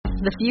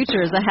The future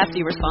is a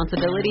hefty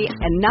responsibility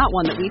and not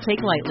one that we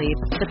take lightly.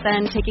 But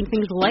then taking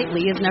things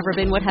lightly has never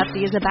been what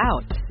Hefty is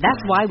about. That's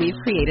why we've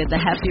created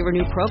the Hefty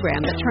Renew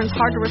program that turns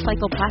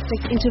hard-to-recycle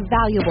plastics into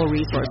valuable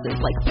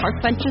resources like park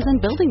benches and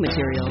building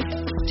materials.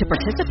 To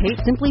participate,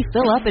 simply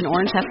fill up an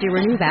orange Hefty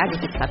Renew bag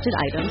with accepted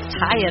items,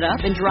 tie it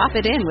up, and drop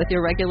it in with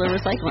your regular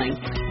recycling.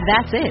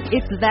 That's it.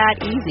 It's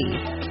that easy.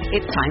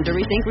 It's time to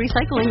rethink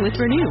recycling with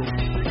Renew.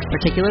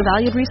 Particular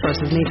valued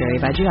resources may vary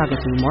by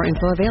geography. More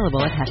info available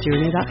at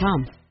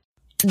heftyrenew.com.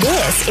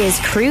 This is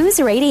Cruise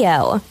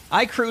Radio.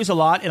 I cruise a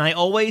lot, and I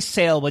always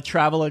sail with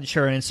travel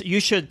insurance. You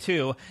should,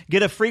 too.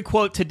 Get a free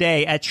quote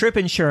today at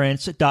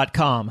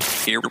tripinsurance.com.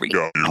 Here we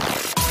go.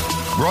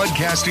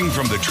 Broadcasting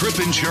from the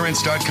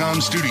tripinsurance.com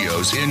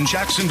studios in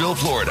Jacksonville,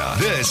 Florida,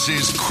 this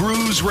is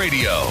Cruise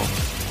Radio.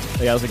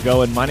 Hey, how's it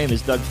going? My name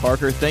is Doug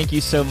Parker. Thank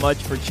you so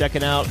much for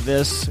checking out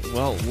this,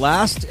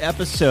 last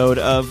episode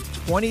of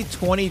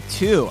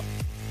 2022.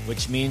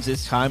 Which means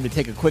it's time to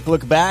take a quick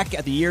look back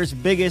at the year's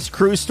biggest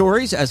cruise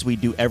stories, as we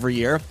do every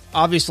year.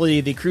 Obviously,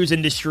 the cruise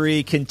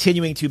industry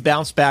continuing to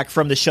bounce back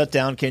from the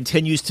shutdown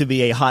continues to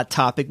be a hot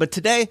topic. But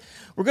today,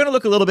 we're going to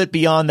look a little bit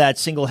beyond that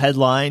single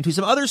headline to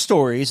some other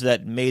stories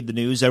that made the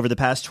news over the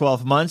past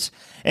 12 months.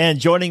 And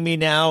joining me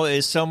now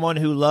is someone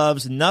who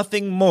loves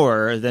nothing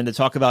more than to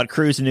talk about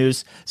cruise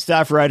news,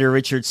 staff writer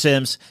Richard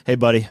Sims. Hey,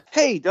 buddy.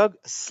 Hey, Doug.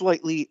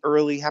 Slightly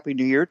early Happy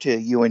New Year to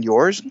you and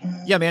yours.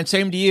 Yeah, man.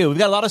 Same to you. We've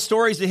got a lot of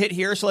stories to hit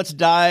here, so let's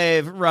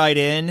dive right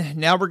in.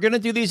 Now, we're going to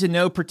do these in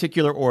no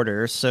particular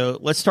order. So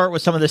let's start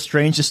with some of the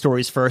strangest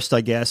stories first,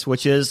 I guess,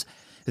 which is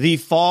the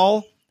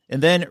fall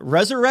and then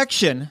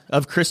resurrection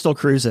of Crystal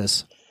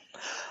Cruises.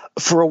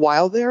 For a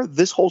while there,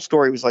 this whole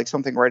story was like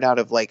something right out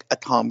of like a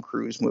Tom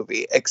Cruise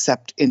movie,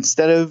 except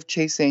instead of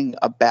chasing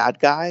a bad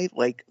guy,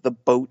 like the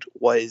boat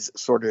was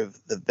sort of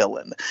the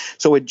villain.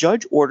 So a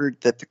judge ordered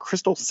that the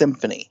Crystal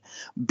Symphony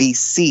be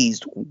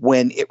seized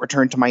when it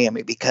returned to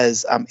Miami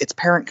because its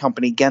parent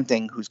company,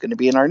 Genting, who's going to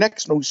be in our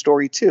next news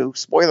story too,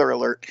 spoiler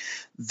alert,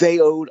 they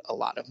owed a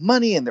lot of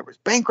money and there was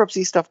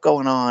bankruptcy stuff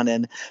going on.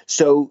 And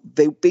so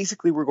they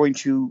basically were going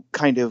to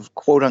kind of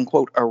quote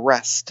unquote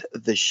arrest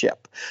the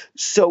ship.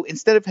 So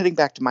instead of heading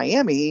back to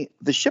Miami,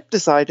 the ship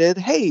decided,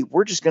 hey,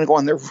 we're just going to go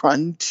on their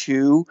run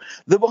to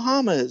the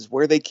Bahamas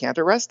where they can't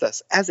arrest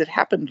us. As it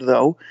happened,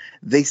 though,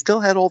 they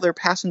still had all their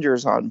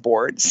passengers on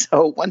board.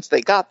 So once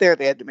they got there,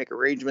 they had to make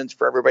arrangements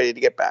for everybody to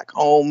get back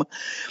home.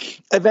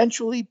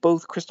 Eventually,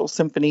 both Crystal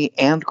Symphony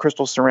and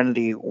Crystal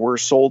Serenity were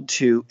sold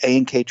to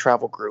A&K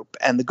Travel Group.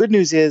 And the good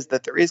news is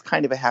that there is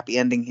kind of a happy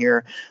ending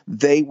here.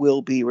 They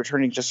will be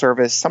returning to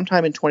service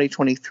sometime in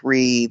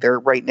 2023. They're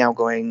right now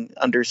going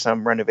under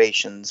some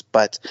renovations,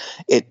 but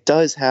it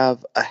does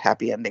have a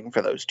happy ending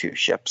for those two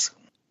ships.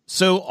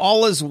 So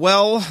all is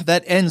well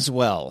that ends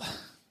well,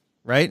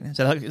 right? Is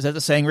that the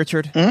saying,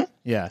 Richard? Mm-hmm.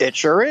 Yeah. It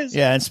sure is.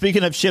 Yeah, and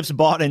speaking of ships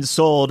bought and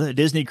sold,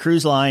 Disney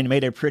Cruise Line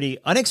made a pretty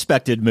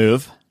unexpected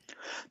move.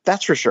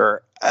 That's for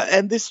sure.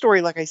 And this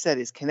story, like I said,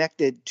 is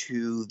connected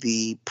to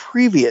the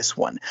previous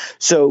one.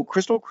 So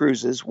Crystal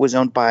Cruises was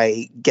owned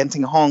by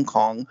Genting Hong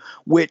Kong,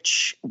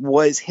 which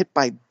was hit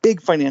by big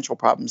financial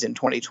problems in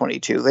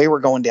 2022. They were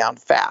going down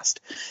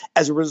fast.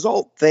 As a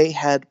result, they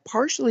had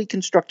partially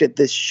constructed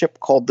this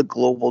ship called the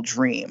Global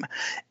Dream,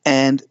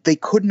 and they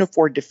couldn't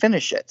afford to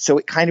finish it. So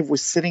it kind of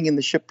was sitting in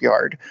the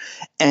shipyard.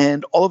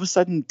 And all of a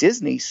sudden,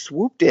 Disney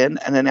swooped in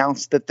and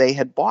announced that they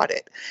had bought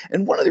it.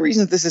 And one of the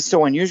reasons this is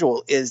so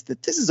unusual is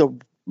that this is a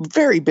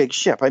very big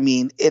ship. I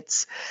mean,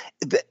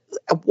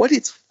 what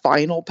its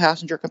final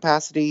passenger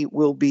capacity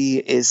will be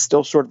is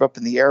still sort of up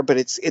in the air, but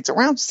it's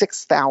around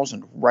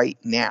 6,000 right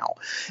now.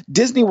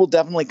 Disney will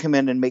definitely come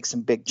in and make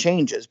some big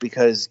changes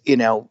because,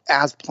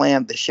 as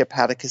planned, the ship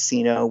had a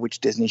casino, which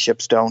Disney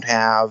ships don't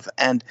have.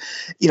 And,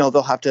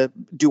 they'll have to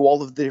do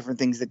all of the different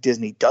things that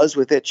Disney does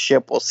with its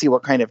ship. We'll see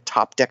what kind of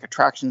top deck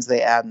attractions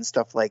they add and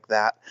stuff like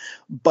that.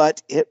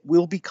 But it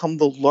will become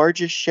the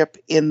largest ship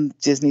in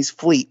Disney's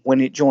fleet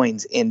when it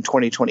joins in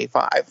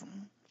 2025.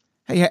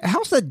 Hey,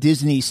 how's the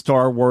Disney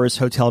Star Wars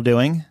hotel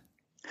doing?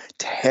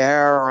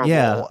 Terrible.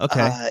 Yeah,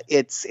 okay.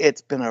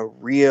 It's been a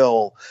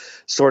real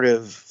sort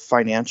of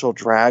financial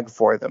drag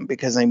for them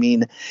because, I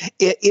mean,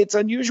 it's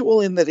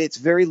unusual in that it's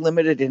very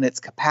limited in its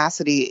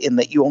capacity in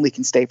that you only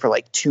can stay for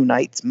like 2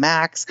 nights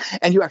max,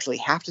 and you actually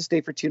have to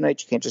stay for 2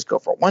 nights. You can't just go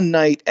for 1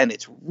 night, and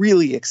it's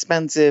really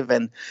expensive.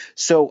 And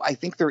so I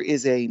think there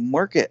is a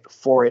market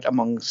for it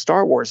among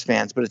Star Wars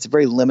fans, but it's a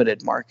very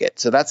limited market.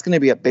 So that's going to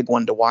be a big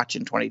one to watch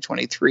in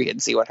 2023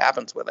 and see what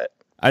happens with it.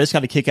 I just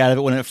got a kick out of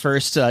it when it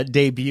first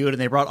debuted, and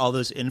they brought all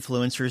those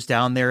influencers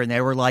down there, and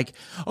they were like,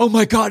 oh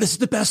my God, this is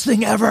the best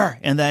thing ever.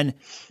 And then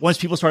once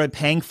people started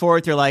paying for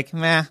it, they're like,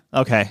 meh,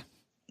 okay.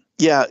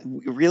 Yeah,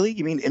 really?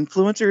 You mean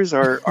influencers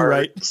are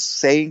right.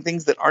 saying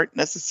things that aren't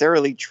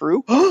necessarily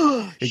true?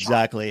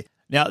 Exactly.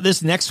 Now,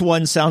 this next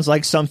one sounds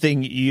like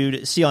something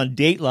you'd see on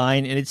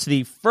Dateline, and it's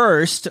the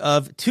first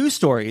of 2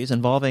 stories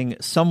involving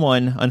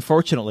someone,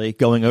 unfortunately,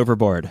 going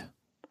overboard.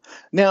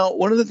 Now,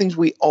 one of the things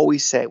we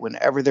always say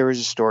whenever there is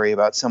a story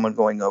about someone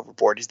going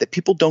overboard is that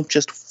people don't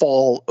just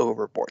fall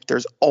overboard.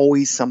 There's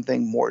always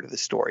something more to the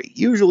story.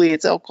 Usually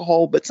it's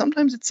alcohol, but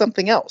sometimes it's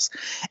something else.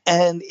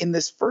 And in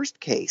this first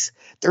case,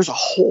 there's a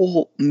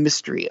whole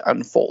mystery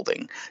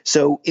unfolding.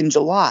 So in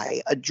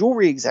July, a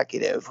jewelry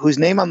executive, whose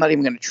name I'm not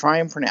even going to try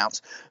and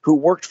pronounce, who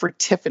worked for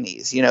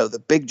Tiffany's,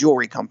 the big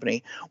jewelry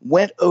company,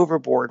 went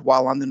overboard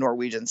while on the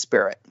Norwegian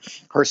Spirit.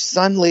 Her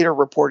son later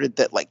reported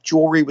that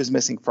jewelry was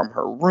missing from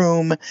her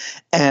room.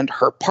 And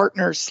her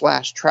partner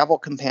 / travel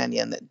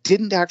companion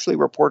didn't actually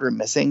report her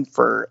missing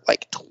for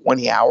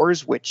 20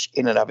 hours, which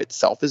in and of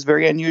itself is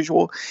very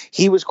unusual.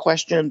 He was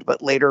questioned,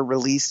 but later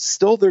released.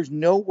 Still, there's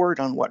no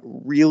word on what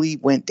really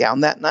went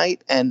down that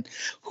night. And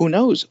who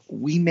knows?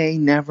 We may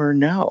never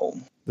know.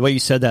 The way you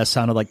said that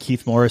sounded like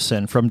Keith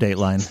Morrison from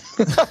Dateline.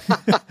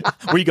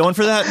 Were you going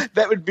for that?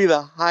 That would be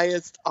the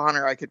highest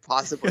honor I could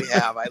possibly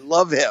have. I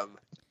love him.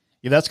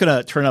 Yeah, that's going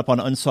to turn up on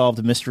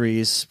Unsolved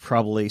Mysteries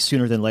probably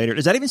sooner than later.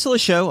 Is that even still a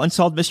show,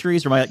 Unsolved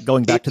Mysteries, or am I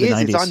going back to the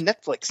 90s? It's on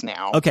Netflix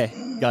now. Okay,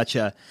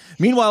 gotcha.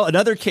 Meanwhile,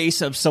 another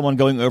case of someone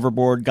going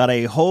overboard got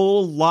a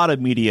whole lot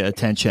of media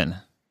attention.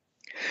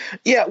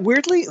 Yeah,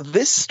 weirdly,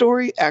 this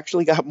story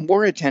actually got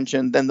more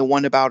attention than the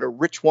one about a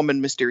rich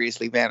woman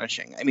mysteriously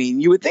vanishing. I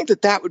mean, you would think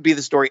that would be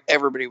the story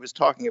everybody was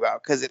talking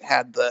about because it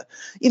had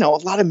a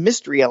lot of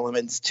mystery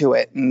elements to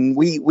it. And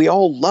we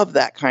all love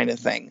that kind of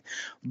thing.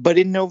 But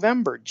in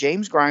November,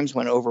 James Grimes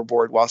went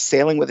overboard while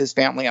sailing with his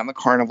family on the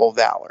Carnival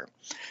Valor.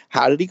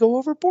 How did he go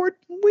overboard?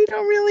 We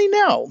don't really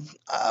know.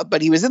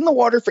 But he was in the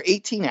water for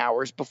 18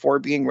 hours before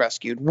being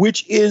rescued,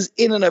 which is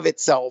in and of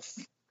itself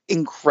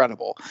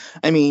incredible.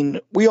 I mean,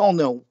 we all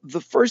know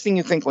the first thing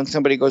you think when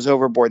somebody goes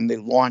overboard and they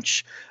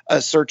launch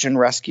a search and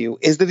rescue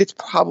is that it's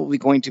probably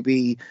going to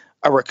be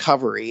a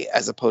recovery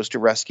as opposed to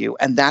rescue.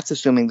 And that's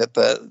assuming that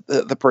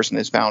the person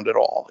is found at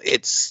all.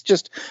 It's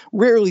just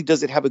rarely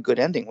does it have a good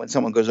ending when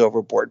someone goes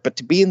overboard. But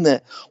to be in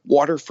the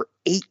water for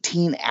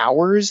 18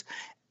 hours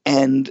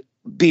and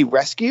be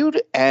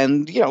rescued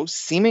and,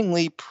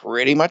 seemingly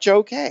pretty much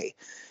okay.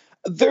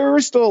 There are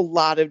still a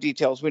lot of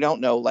details we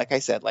don't know, like I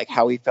said, like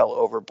how he fell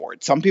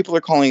overboard. Some people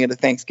are calling it a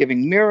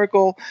Thanksgiving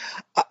miracle.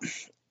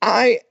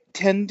 I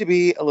tend to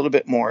be a little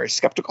bit more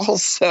skeptical,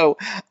 so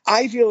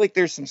I feel like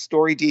there's some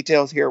story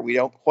details here we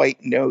don't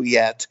quite know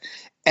yet,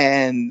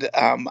 and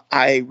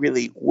I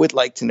really would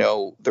like to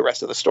know the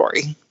rest of the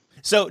story.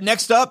 So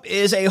next up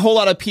is a whole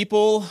lot of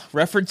people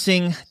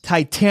referencing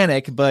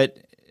Titanic, but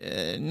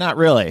not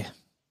really.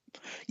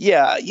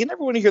 Yeah, you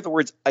never want to hear the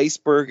words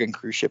iceberg and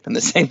cruise ship in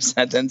the same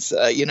sentence.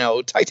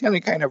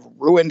 Titanic kind of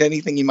ruined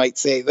anything you might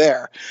say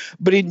there.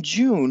 But in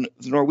June,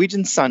 the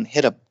Norwegian Sun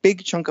hit a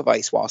big chunk of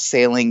ice while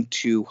sailing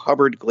to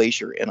Hubbard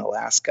Glacier in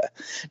Alaska.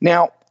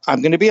 Now,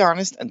 I'm going to be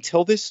honest,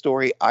 until this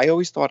story, I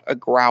always thought a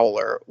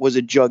growler was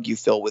a jug you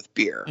fill with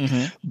beer.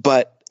 Mm-hmm.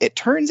 But it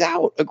turns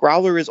out a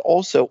growler is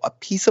also a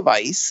piece of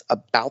ice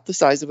about the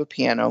size of a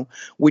piano,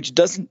 which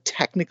doesn't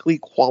technically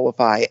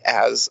qualify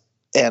as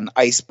an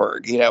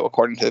iceberg,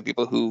 according to the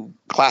people who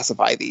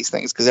classify these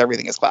things, because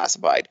everything is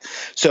classified.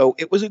 So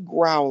it was a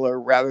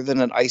growler rather than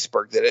an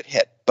iceberg that it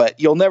hit. But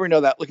you'll never know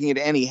that looking at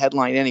any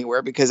headline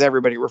anywhere because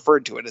everybody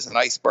referred to it as an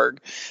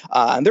iceberg.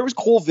 And there was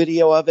cool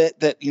video of it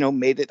that,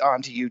 made it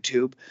onto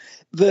YouTube.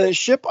 The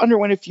ship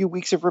underwent a few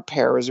weeks of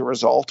repair as a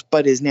result,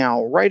 but is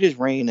now right as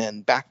rain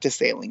and back to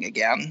sailing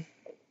again.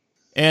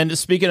 And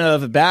speaking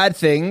of bad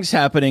things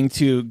happening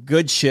to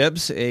good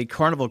ships, a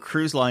Carnival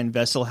Cruise Line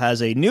vessel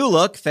has a new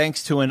look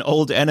thanks to an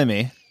old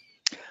enemy.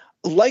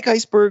 Like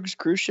icebergs,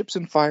 cruise ships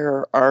and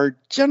fire are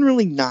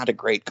generally not a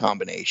great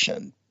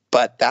combination.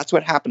 But that's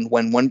what happened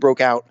when one broke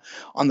out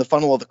on the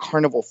funnel of the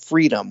Carnival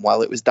Freedom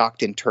while it was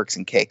docked in Turks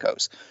and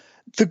Caicos.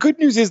 The good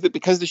news is that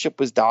because the ship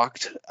was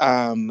docked,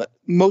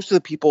 most of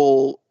the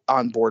people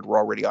on board were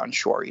already on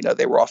shore.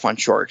 They were off on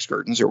shore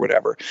excursions or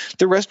whatever.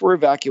 The rest were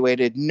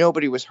evacuated.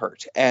 Nobody was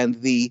hurt.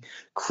 And the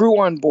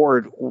crew on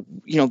board,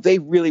 they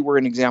really were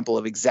an example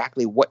of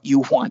exactly what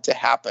you want to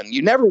happen.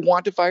 You never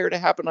want a fire to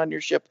happen on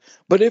your ship,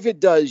 but if it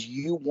does,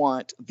 you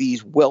want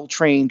these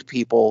well-trained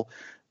people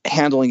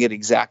handling it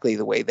exactly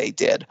the way they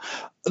did.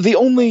 The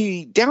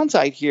only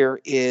downside here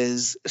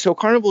is, so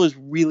Carnival is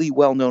really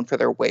well known for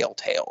their whale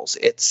tails.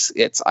 It's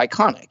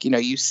iconic.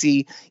 You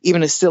see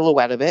even a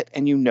silhouette of it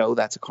and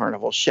that's a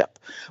Carnival ship.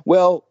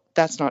 Well,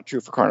 that's not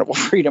true for Carnival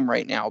Freedom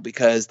right now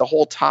because the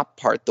whole top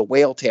part, the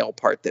whale tail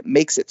part that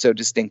makes it so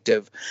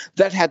distinctive,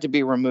 that had to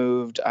be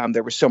removed.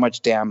 There was so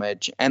much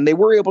damage, and they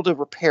were able to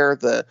repair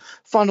the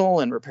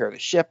funnel and repair the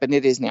ship, and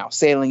it is now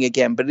sailing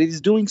again, but it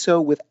is doing so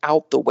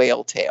without the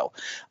whale tail.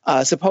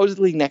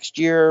 Supposedly next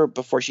year,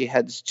 before she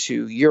heads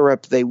to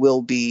Europe, they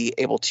will be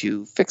able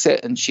to fix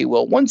it, and she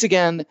will once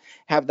again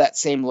have that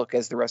same look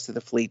as the rest of the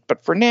fleet.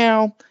 But for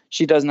now,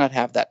 she does not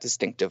have that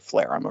distinctive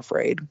flair, I'm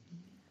afraid.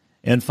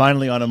 And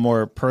finally, on a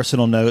more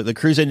personal note, the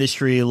cruise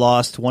industry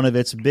lost one of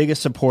its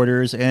biggest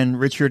supporters, and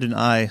Richard and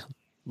I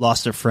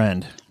lost a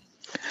friend.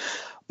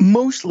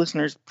 Most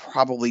listeners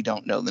probably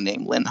don't know the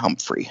name Lynn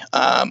Humphrey,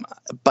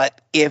 but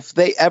if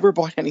they ever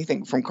bought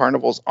anything from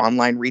Carnival's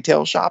online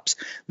retail shops,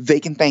 they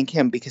can thank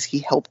him because he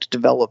helped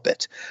develop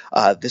it.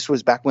 This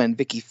was back when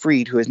Vicky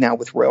Freed, who is now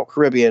with Royal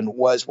Caribbean,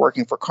 was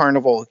working for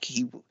Carnival.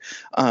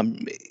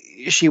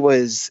 She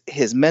was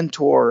his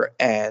mentor,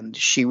 and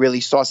she really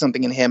saw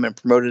something in him and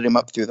promoted him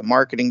up through the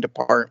marketing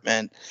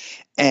department.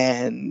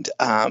 And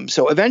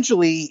so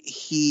eventually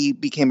he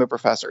became a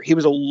professor. He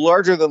was a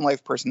larger than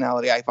life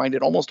personality. I find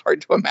it almost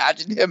hard to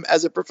imagine him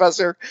as a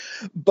professor,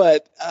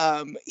 but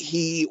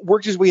he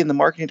worked his way in the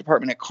marketing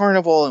department at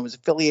Carnival and was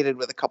affiliated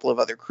with a couple of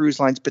other cruise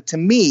lines. But to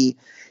me,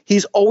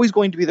 he's always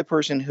going to be the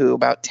person who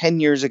about 10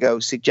 years ago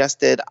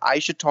suggested I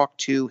should talk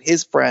to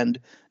his friend,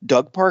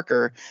 Doug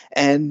Parker,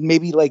 and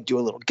maybe like do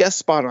a little guest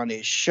spot on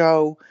his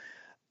show.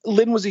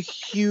 Lynn was a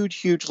huge,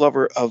 huge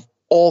lover of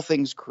all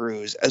things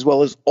cruise, as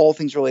well as all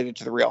things related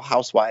to the Real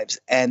Housewives.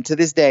 And to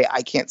this day,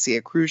 I can't see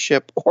a cruise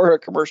ship or a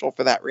commercial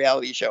for that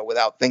reality show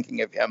without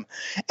thinking of him.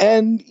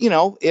 And, you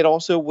know, it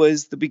also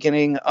was the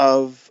beginning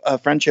of a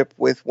friendship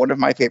with one of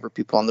my favorite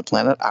people on the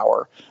planet,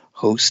 our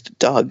host,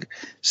 Doug.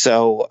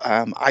 So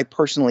I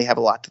personally have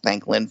a lot to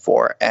thank Lynn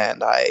for,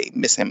 and I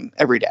miss him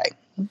every day.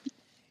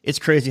 It's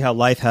crazy how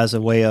life has a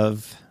way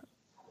of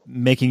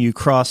making you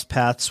cross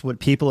paths with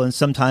people, and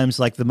sometimes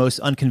like the most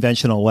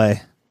unconventional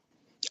way.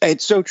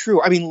 It's so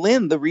true. I mean,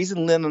 Lynn, the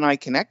reason Lynn and I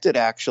connected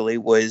actually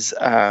was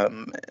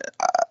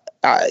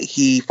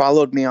he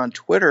followed me on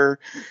Twitter,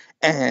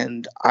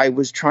 and I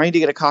was trying to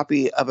get a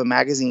copy of a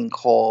magazine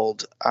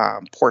called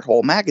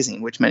Porthole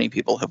Magazine, which many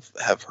people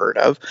have heard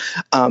of.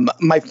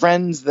 My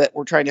friends that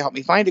were trying to help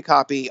me find a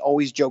copy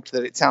always joked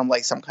that it sounded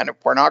like some kind of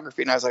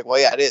pornography. And I was like, well,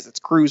 yeah, it is. It's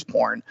cruise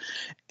porn.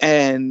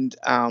 And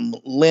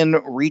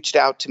Lynn reached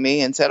out to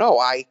me and said,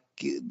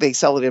 they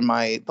sell it in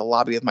the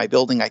lobby of my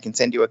building. I can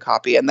send you a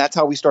copy. And that's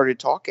how we started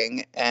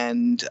talking.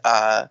 And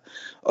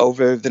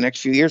over the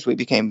next few years, we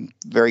became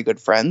very good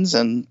friends.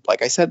 And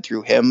like I said,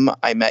 through him,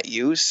 I met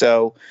you.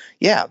 So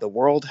yeah, the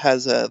world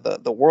has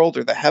the world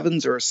or the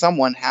heavens or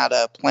someone had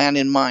a plan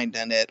in mind,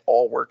 and it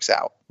all works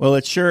out. Well,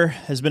 it sure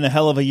has been a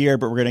hell of a year,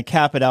 but we're going to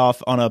cap it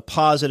off on a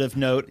positive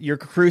note. You're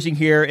cruising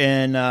here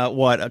in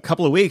a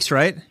couple of weeks,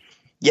 right?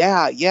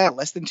 Yeah,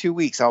 less than 2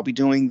 weeks. I'll be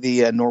doing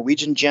the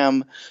Norwegian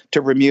Gem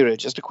to Bermuda,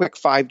 just a quick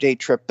 5-day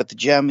trip. But the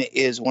Gem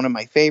is one of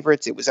my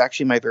favorites. It was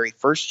actually my very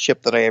first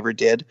ship that I ever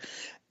did.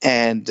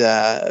 And,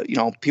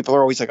 people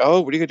are always like,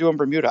 oh, what are you going to do in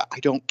Bermuda? I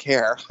don't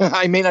care.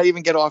 I may not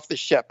even get off the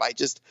ship. I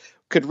just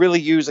could really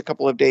use a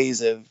couple of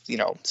days of,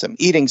 some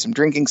eating, some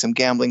drinking, some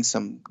gambling,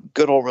 some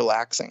good old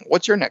relaxing.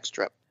 What's your next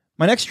trip?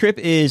 My next trip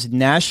is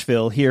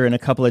Nashville here in a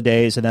couple of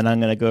days. And then I'm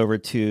going to go over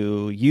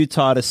to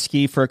Utah to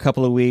ski for a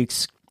couple of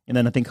weeks. And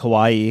then I think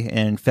Hawaii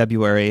in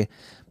February,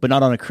 but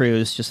not on a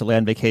cruise, just a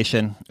land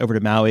vacation over to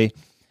Maui.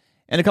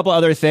 And a couple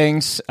other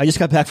things. I just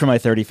got back from my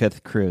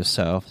 35th cruise,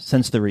 so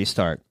since the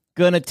restart.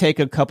 Going to take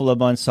a couple of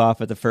months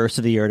off at the first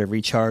of the year to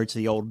recharge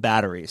the old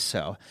batteries.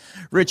 So,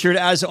 Richard,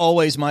 as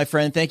always, my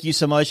friend, thank you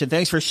so much. And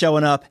thanks for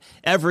showing up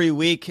every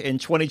week in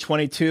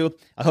 2022.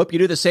 I hope you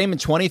do the same in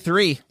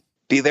 23.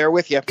 Be there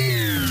with you.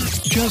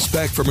 Just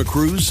back from a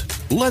cruise?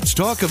 Let's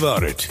talk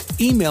about it.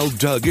 Email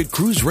Doug at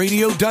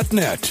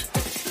cruiseradio.net.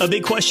 A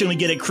big question we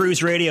get at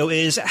Cruise Radio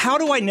is, how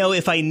do I know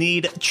if I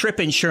need trip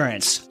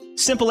insurance?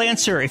 Simple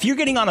answer. If you're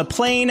getting on a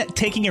plane,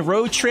 taking a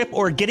road trip,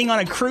 or getting on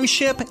a cruise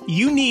ship,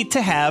 you need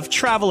to have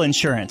travel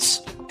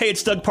insurance. Hey,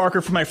 it's Doug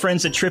Parker from my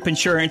friends at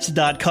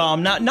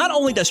tripinsurance.com. Not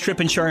only does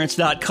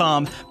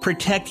tripinsurance.com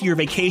protect your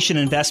vacation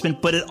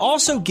investment, but it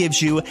also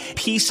gives you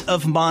peace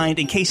of mind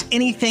in case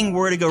anything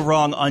were to go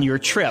wrong on your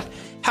trip.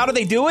 How do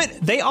they do it?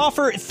 They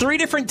offer 3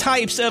 different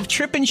types of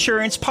trip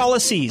insurance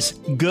policies.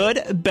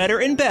 Good, better,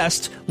 and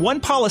best.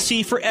 One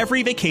policy for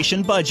every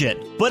vacation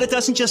budget. But it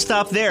doesn't just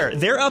stop there.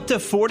 They're up to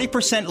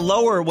 40%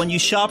 lower when you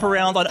shop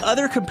around on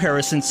other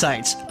comparison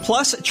sites.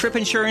 Plus,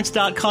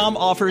 tripinsurance.com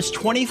offers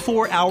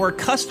 24-hour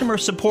customer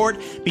support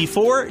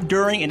before,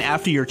 during, and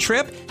after your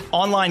trip,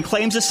 online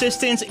claims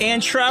assistance,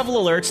 and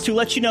travel alerts to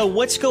let you know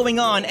what's going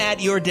on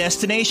at your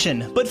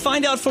destination. But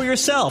find out for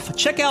yourself.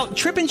 Check out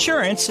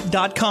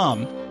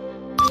tripinsurance.com.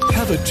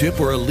 Have a tip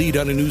or a lead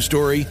on a news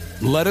story?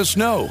 Let us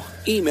know.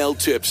 Email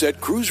tips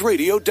at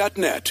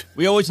cruiseradio.net.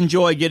 We always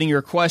enjoy getting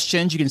your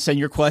questions. You can send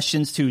your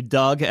questions to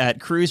Doug at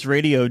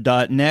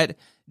cruiseradio.net.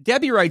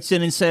 Debbie writes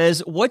in and says,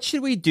 what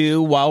should we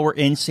do while we're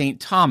in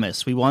St.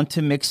 Thomas? We want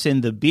to mix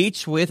in the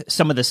beach with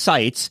some of the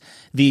sights.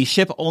 The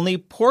ship only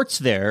ports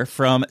there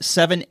from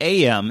 7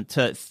 a.m.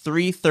 to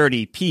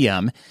 3:30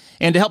 p.m.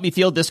 And to help me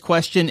field this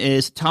question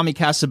is Tommy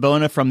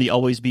Casabona from the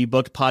Always Be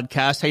Booked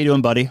podcast. How you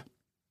doing, buddy?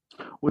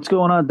 What's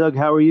going on, Doug?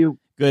 How are you?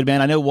 Good, man.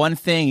 I know one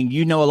thing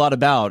you know a lot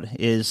about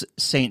is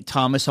St.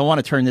 Thomas. I want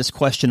to turn this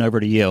question over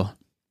to you.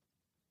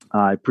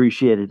 I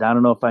appreciate it. I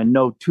don't know if I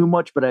know too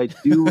much, but I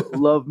do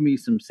love me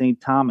some St.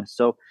 Thomas.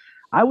 So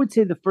I would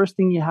say the first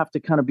thing you have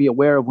to kind of be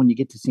aware of when you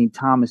get to St.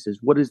 Thomas is,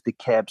 what is the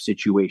cab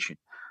situation?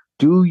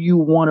 Do you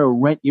want to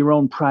rent your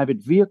own private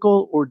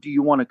vehicle, or do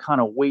you want to kind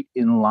of wait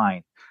in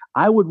line?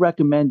 I would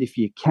recommend, if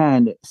you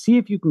can, see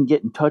if you can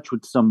get in touch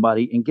with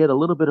somebody and get a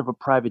little bit of a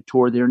private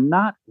tour. They're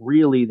not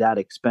really that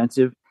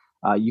expensive.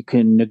 You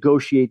can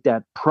negotiate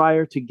that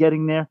prior to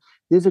getting there.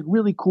 There's a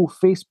really cool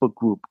Facebook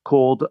group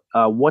called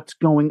What's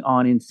Going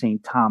On in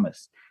St.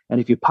 Thomas. And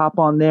if you pop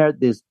on there,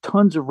 there's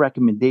tons of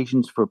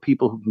recommendations for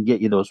people who can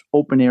get you those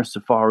open air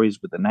safaris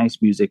with the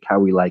nice music, how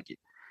we like it.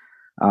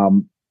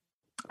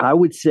 I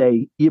would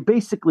say you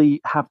basically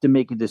have to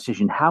make a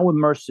decision. How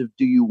immersive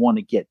do you want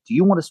to get? Do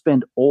you want to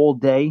spend all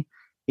day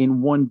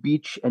in one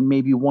beach and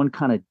maybe one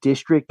kind of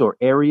district or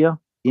area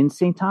in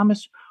St.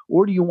 Thomas?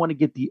 Or do you want to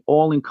get the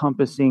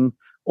all-encompassing,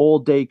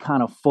 all-day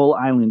kind of full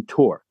island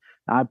tour?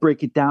 I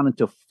break it down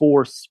into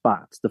 4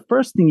 spots. The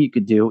first thing you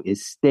could do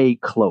is stay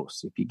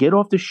close. If you get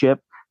off the ship,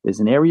 there's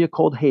an area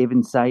called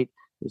Havensight.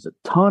 There's a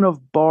ton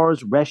of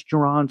bars,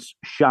 restaurants,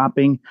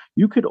 shopping.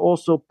 You could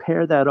also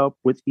pair that up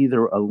with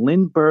either a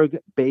Lindbergh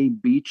Bay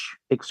Beach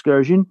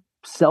excursion,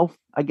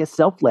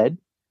 self-led,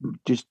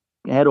 just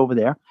head over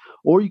there.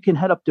 Or you can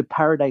head up to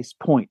Paradise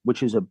Point,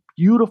 which is a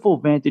beautiful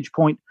vantage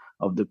point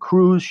of the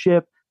cruise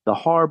ship, the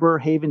harbor,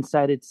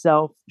 Havensight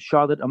itself,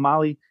 Charlotte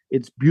Amalie.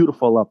 It's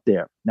beautiful up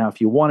there. Now, if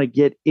you want to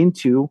get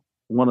into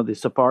one of the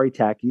safari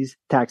taxis,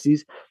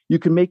 you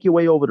can make your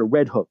way over to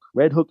Red Hook.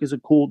 Red Hook is a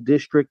cool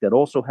district that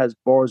also has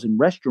bars and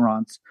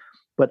restaurants.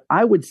 But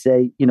I would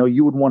say,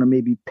 you would want to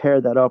maybe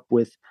pair that up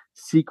with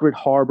Secret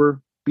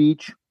Harbor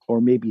Beach or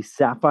maybe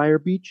Sapphire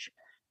Beach.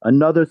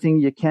 Another thing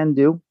you can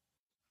do,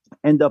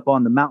 end up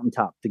on the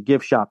mountaintop, the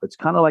gift shop. It's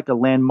kind of like a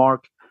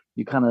landmark.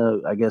 You kind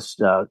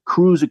of,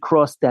 cruise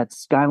across that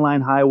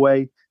Skyline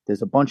Highway.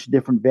 There's a bunch of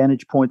different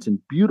vantage points and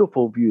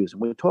beautiful views.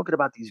 And we're talking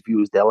about these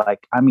views. They're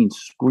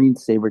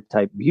screensaver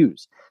type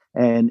views.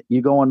 And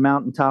you go on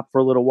mountaintop for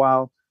a little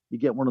while. You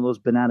get one of those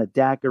banana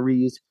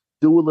daiquiris,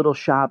 do a little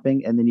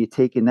shopping, and then you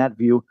take in that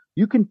view.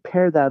 You can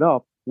pair that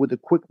up with a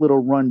quick little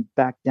run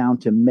back down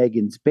to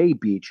Megan's Bay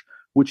Beach,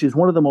 which is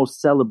one of the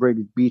most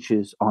celebrated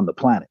beaches on the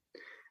planet.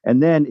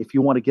 And then if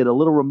you want to get a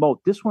little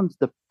remote, this one's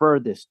the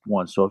furthest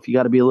one. So if you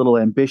got to be a little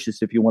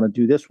ambitious, if you want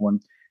to do this one,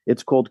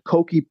 it's called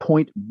Cokie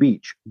Point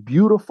Beach.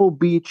 Beautiful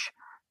beach,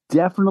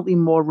 definitely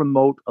more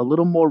remote, a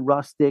little more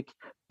rustic,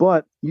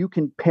 but you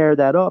can pair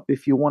that up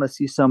if you want to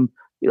see some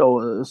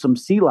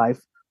sea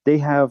life. They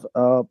have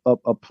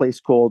a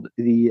place called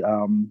the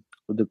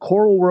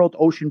Coral World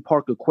Ocean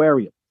Park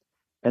Aquarium,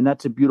 and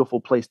that's a beautiful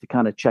place to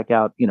kind of check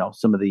out.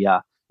 Some of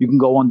the you can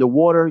go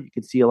underwater, you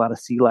can see a lot of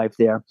sea life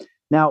there.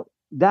 Now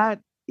that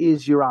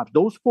is your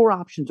those 4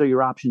 options are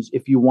your options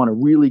if you want to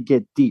really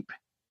get deep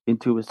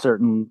into a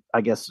certain,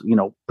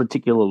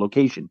 particular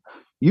location.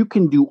 You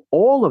can do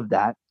all of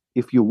that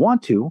if you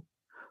want to,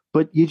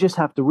 but you just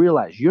have to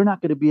realize you're not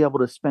going to be able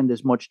to spend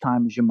as much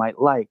time as you might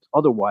like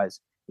otherwise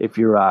if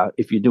you're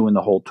doing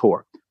the whole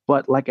tour.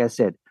 But like I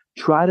said,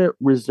 try to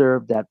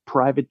reserve that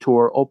private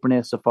tour, open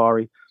air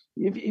safari.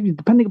 If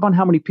depending upon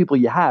how many people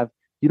you have,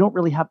 you don't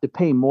really have to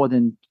pay more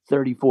than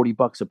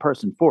 $30-$40 a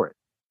person for it.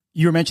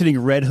 You were mentioning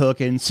Red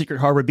Hook, and Secret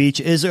Harbor Beach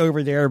is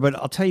over there, but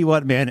I'll tell you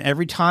what, man,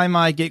 every time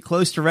I get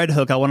close to Red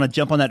Hook, I want to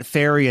jump on that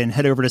ferry and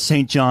head over to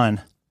St. John.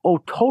 Oh,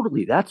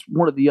 totally. That's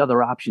one of the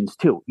other options,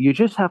 too. You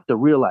just have to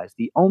realize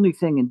the only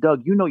thing, and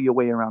Doug, you know your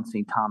way around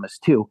St. Thomas,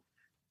 too.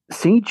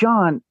 St.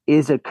 John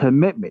is a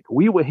commitment.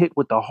 We were hit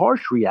with the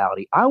harsh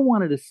reality. I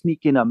wanted to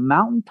sneak in a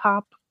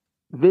mountaintop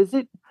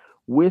visit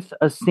with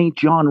a St.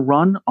 John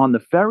run on the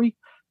ferry.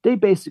 They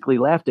basically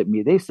laughed at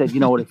me. They said,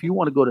 you know what, if you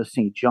want to go to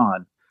St.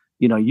 John,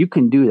 you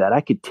can do that.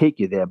 I could take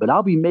you there, but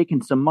I'll be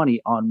making some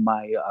money on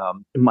my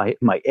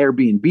my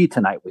Airbnb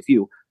tonight with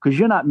you because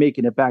you're not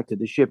making it back to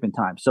the ship in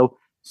time. So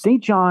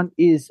St. John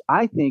is,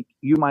 I think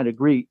you might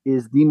agree,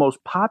 is the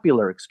most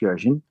popular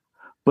excursion,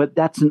 but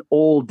that's an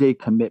all-day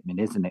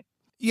commitment, isn't it?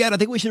 Yeah, and I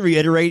think we should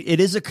reiterate, it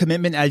is a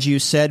commitment, as you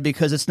said,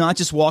 because it's not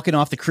just walking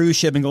off the cruise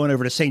ship and going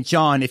over to St.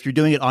 John if you're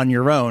doing it on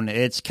your own.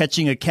 It's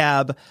catching a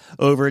cab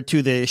over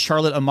to the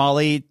Charlotte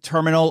Amalie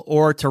terminal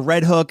or to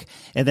Red Hook,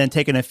 and then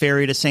taking a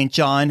ferry to St.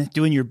 John,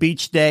 doing your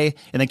beach day,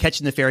 and then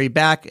catching the ferry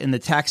back and the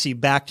taxi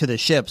back to the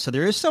ship. So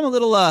there is some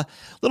little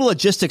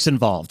logistics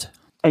involved.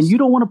 And you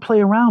don't want to play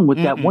around with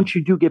that. Once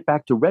you do get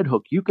back to Red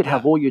Hook, you could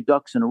have all your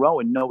ducks in a row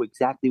and know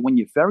exactly when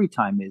your ferry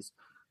time is,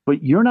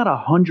 but you're not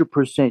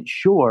 100%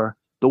 sure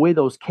the way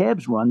those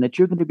cabs run, that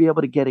you're going to be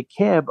able to get a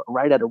cab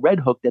right at a Red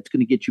Hook that's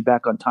going to get you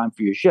back on time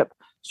for your ship.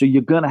 So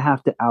you're going to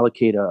have to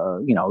allocate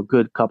a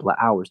good couple of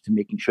hours to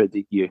making sure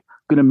that you're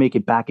going to make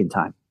it back in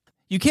time.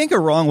 You can't go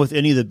wrong with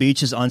any of the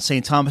beaches on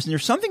St. Thomas. And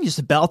there's something just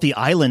about the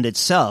island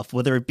itself,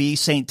 whether it be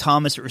St.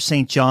 Thomas or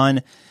St.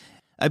 John.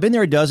 I've been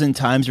there a dozen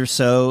times or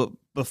so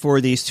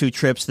before these 2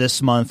 trips this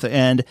month,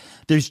 and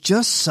there's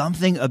just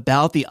something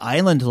about the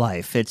island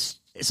life. It's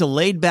a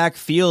laid back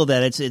feel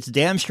that it's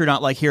damn sure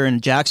not like here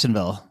in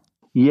Jacksonville.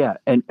 Yeah,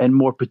 and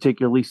more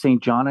particularly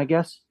St. John, I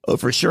guess. Oh,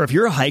 for sure. If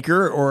you're a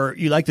hiker or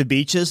you like the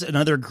beaches,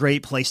 another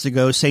great place to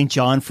go, St.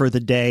 John for the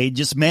day.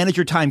 Just manage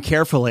your time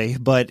carefully.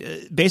 But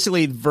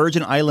basically,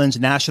 Virgin Islands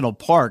National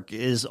Park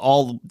is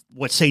all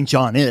what St.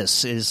 John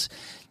is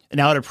an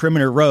outer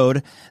perimeter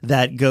road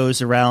that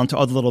goes around to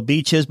all the little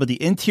beaches. But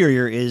the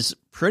interior is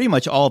pretty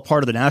much all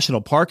part of the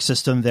national park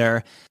system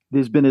there.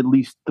 There's been at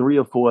least 3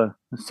 or 4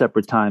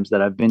 separate times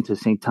that I've been to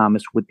St.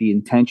 Thomas with the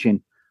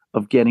intention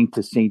of getting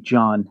to St.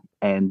 John.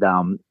 And,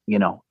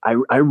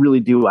 I really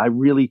do.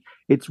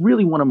 It's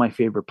really one of my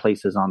favorite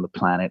places on the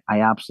planet.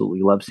 I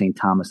absolutely love St.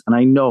 Thomas. And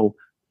I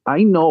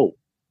know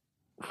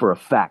for a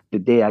fact, the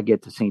day I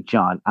get to St.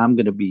 John, I'm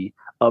going to be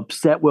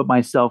upset with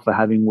myself for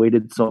having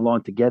waited so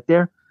long to get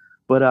there.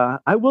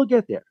 But I will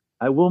get there.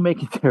 I will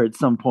make it there at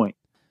some point.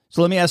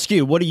 So let me ask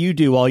you, what do you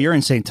do while you're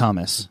in St.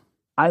 Thomas?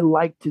 I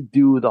like to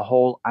do the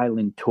whole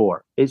island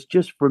tour. It's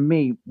just for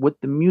me, with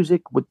the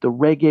music, with the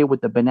reggae,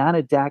 with the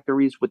banana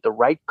daiquiris, with the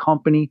right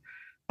company.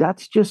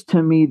 That's just,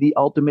 to me, the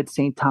ultimate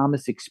St.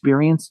 Thomas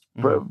experience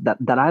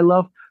that I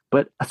love.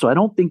 But so I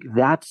don't think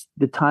that's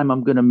the time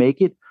I'm going to make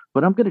it,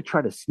 but I'm going to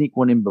try to sneak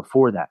one in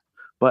before that.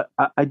 But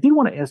I did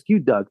want to ask you,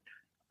 Doug,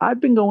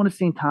 I've been going to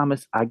St.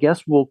 Thomas, I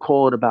guess we'll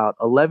call it about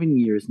 11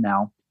 years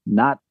now,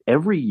 not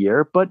every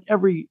year, but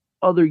every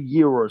other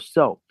year or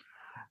so.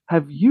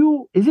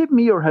 Is it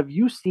me, or have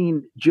you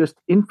seen just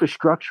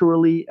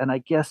infrastructurally, and I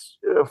guess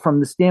from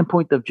the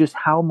standpoint of just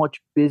how much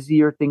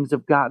busier things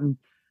have gotten?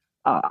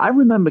 I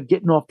remember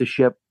getting off the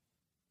ship,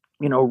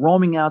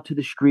 roaming out to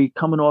the street,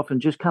 coming off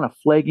and just kind of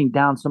flagging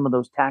down some of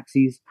those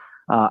taxis.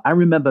 I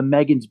remember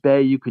Megan's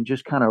Bay, you can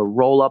just kind of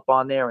roll up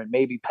on there and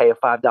maybe pay a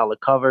 $5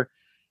 cover.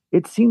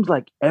 It seems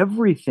like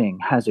everything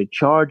has a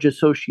charge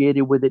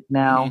associated with it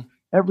now. Mm-hmm.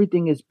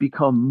 Everything has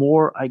become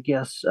more, I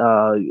guess,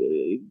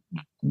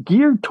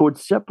 geared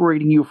towards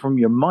separating you from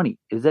your money.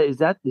 Is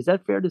that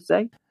fair to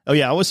say? Oh,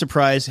 yeah. I was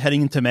surprised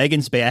heading into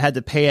Megan's Bay. I had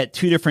to pay at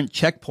 2 different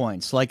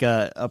checkpoints, like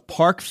a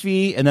park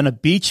fee and then a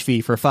beach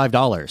fee for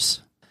 $5.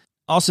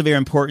 Also very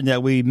important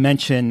that we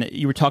mention,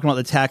 you were talking about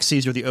the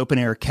taxis or the open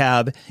air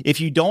cab.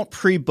 If you don't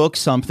pre-book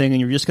something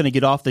and you're just going to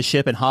get off the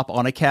ship and hop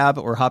on a cab,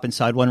 or hop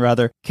inside one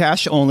rather,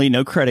 cash only,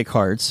 no credit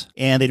cards.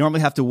 And they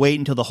normally have to wait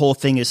until the whole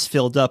thing is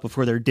filled up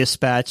before they're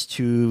dispatched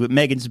to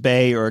Megan's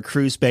Bay or a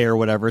cruise bay or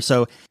whatever.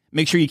 So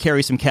make sure you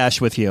carry some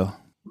cash with you.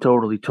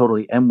 Totally.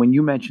 And when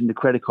you mentioned the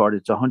credit card,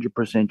 it's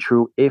 100%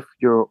 true if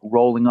you're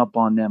rolling up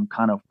on them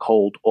kind of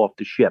cold off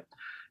the ship.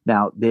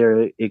 Now,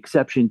 there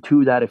exception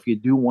to that, if you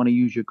do want to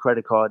use your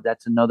credit card,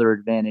 that's another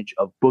advantage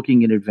of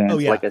booking in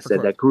advance. Like I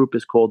said, that group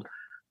is called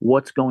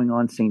What's Going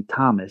On St.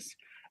 Thomas.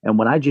 And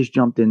when I just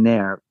jumped in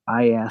there,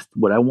 I asked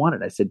what I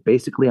wanted. I said,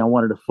 basically, I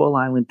wanted a full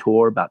island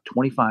tour, about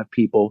 25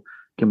 people.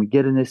 Can we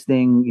get in this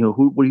thing?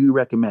 What do you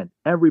recommend?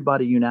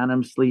 Everybody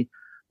unanimously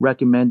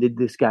recommended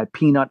this guy,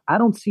 Peanut. I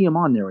don't see him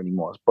on there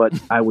anymore, but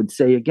I would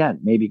say, again,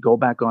 maybe go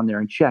back on there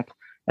and check.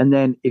 And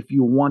then if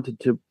you wanted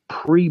to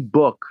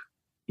pre-book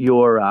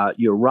your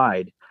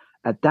ride,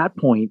 at that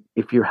point,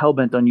 if you're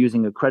hellbent on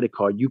using a credit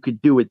card, you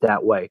could do it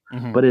that way.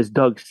 Mm-hmm. But as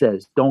Doug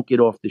says, don't get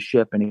off the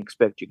ship and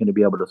expect you're going to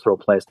be able to throw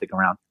plastic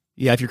around.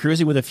 Yeah, if you're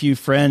cruising with a few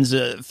friends,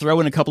 throw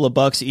in a couple of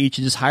bucks each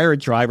and just hire a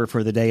driver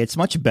for the day. It's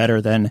much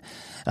better than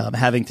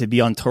having to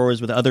be on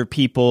tours with other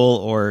people,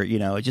 or,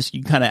 just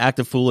you kind of act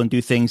a fool and do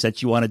things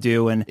that you want to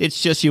do. And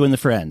it's just you and the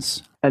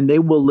friends. And they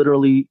will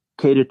literally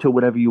cater to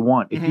whatever you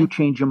want. If you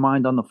change your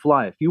mind on the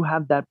fly, if you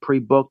have that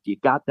pre-booked, you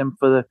got them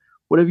for the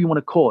whatever you want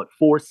to call it,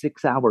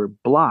 4-6 hour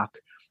block.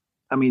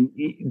 I mean,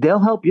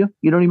 they'll help you.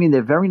 You know what I mean?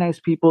 They're very nice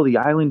people. The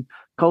island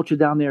culture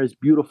down there is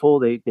beautiful.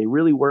 They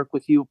really work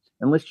with you.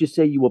 And let's just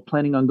say you were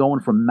planning on going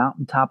from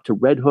Mountaintop to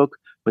Red Hook,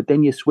 but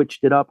then you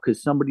switched it up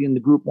because somebody in the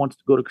group wants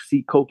to go to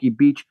see Coki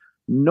Beach.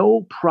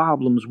 No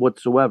problems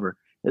whatsoever,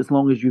 as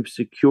long as you've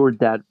secured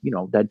that,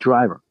 that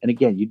driver. And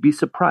again, you'd be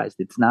surprised.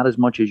 It's not as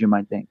much as you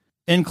might think.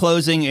 In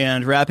closing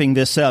and wrapping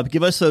this up,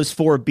 give us those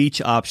 4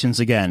 beach options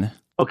again.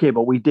 Okay,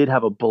 but we did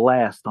have a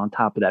blast on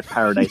top of that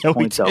Paradise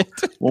Point,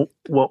 though.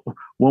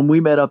 When we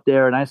met up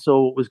there and I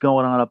saw what was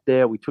going on up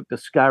there, we took the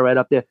sky right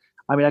up there.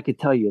 I mean, I could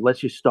tell you, let's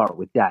just start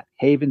with that.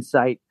 Haven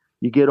site,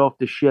 you get off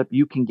the ship,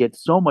 you can get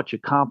so much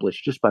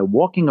accomplished just by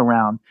walking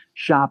around,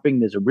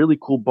 shopping. There's a really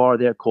cool bar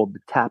there called the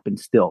Tap and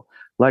Still.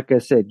 Like I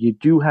said, you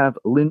do have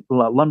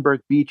Lundberg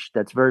Beach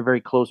that's very,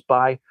 very close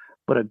by.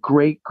 But a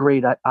great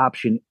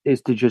option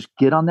is to just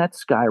get on that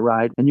sky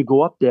ride and you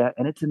go up there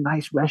and it's a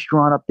nice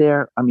restaurant up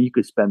there. I mean, you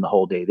could spend the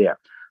whole day there.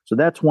 So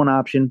that's one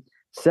option.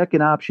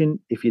 Second option,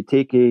 if you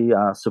take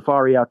a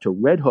safari out to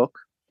Red Hook,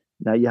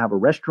 now you have a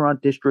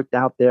restaurant district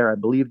out there. I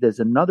believe there's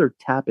another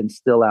Tap and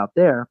Still out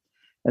there.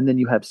 And then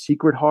you have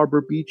Secret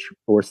Harbor Beach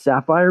or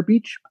Sapphire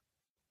Beach.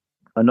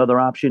 Another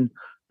option,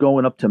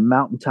 going up to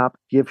Mountaintop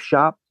Gift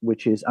Shop,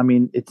 which is, I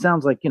mean, it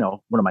sounds like,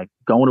 what am I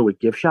going to a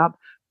gift shop?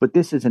 But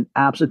this is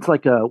it's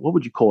like what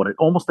would you call it?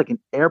 Almost like an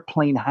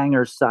airplane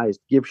hangar sized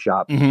gift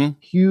shop. Mm-hmm.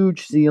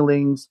 Huge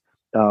ceilings,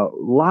 a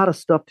lot of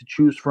stuff to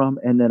choose from.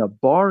 And then a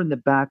bar in the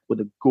back with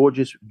a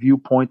gorgeous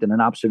viewpoint and an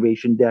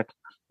observation deck.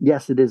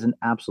 Yes, it is an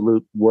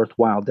absolute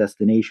worthwhile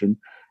destination.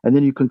 And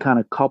then you can kind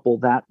of couple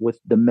that with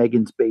the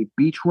Megan's Bay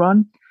beach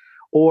run.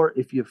 Or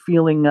if you're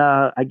feeling,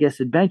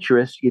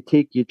 adventurous, you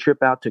take your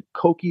trip out to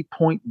Coki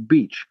Point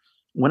Beach.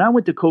 When I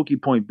went to Coki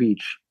Point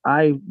Beach,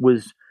 I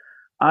was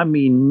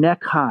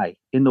neck high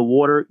in the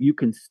water. You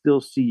can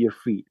still see your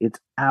feet. It's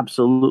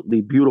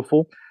absolutely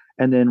beautiful.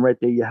 And then right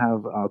there you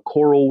have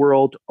Coral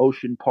World,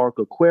 Ocean Park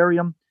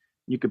Aquarium.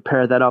 You could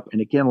pair that up. And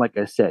again, like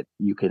I said,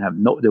 you can have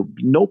there'll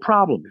be no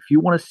problem. If you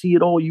want to see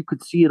it all, you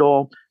could see it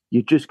all.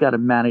 You just got to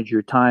manage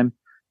your time.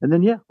 And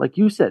then, yeah, like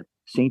you said,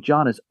 St.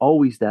 John is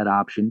always that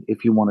option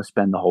if you want to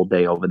spend the whole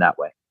day over that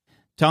way.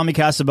 Tommy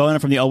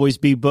Casabona from the Always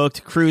Be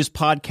Booked Cruise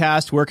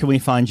podcast. Where can we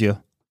find you?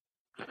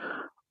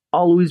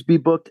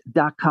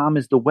 alwaysbebooked.com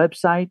is the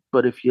website.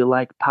 But if you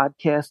like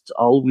podcasts,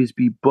 Always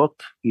Be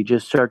Booked, you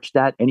just search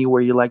that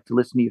anywhere you like to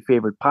listen to your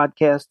favorite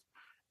podcast.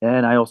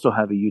 And I also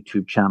have a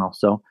YouTube channel.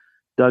 So,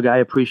 Doug, I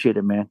appreciate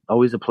it, man.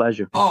 Always a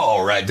pleasure.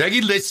 All right,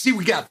 Dougie, let's see what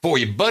we got for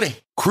you, buddy.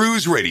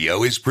 Cruise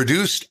Radio is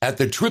produced at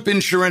the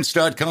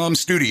tripinsurance.com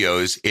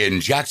studios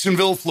in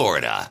Jacksonville,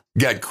 Florida.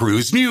 Get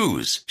cruise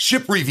news,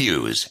 ship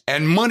reviews,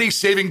 and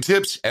money-saving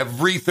tips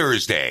every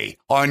Thursday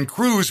on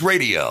Cruise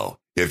Radio.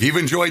 If you've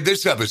enjoyed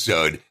this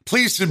episode,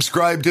 please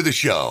subscribe to the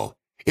show.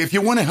 If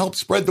you want to help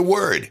spread the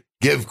word,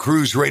 give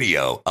Cruise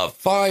Radio a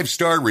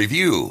 5-star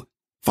review.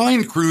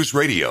 Find Cruise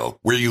Radio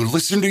where you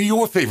listen to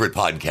your favorite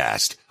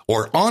podcast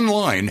or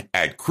online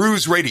at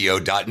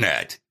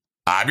cruiseradio.net.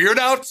 I'm your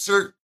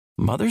announcer.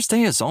 Mother's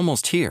Day is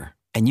almost here,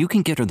 and you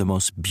can get her the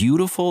most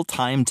beautiful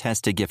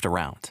time-tested gift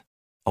around.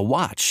 A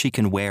watch she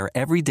can wear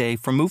every day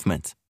from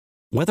Movement.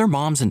 Whether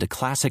mom's into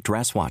classic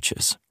dress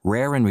watches,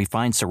 rare and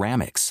refined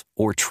ceramics,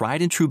 or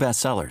tried-and-true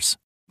bestsellers,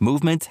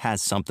 Movement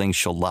has something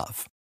she'll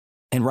love.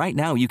 And right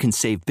now, you can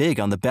save big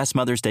on the best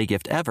Mother's Day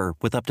gift ever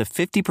with up to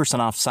 50%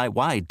 off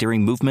site-wide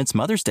during Movement's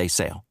Mother's Day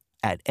sale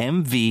at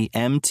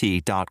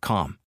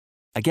MVMT.com.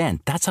 Again,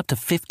 that's up to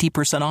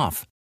 50%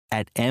 off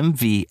at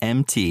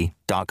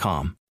MVMT.com.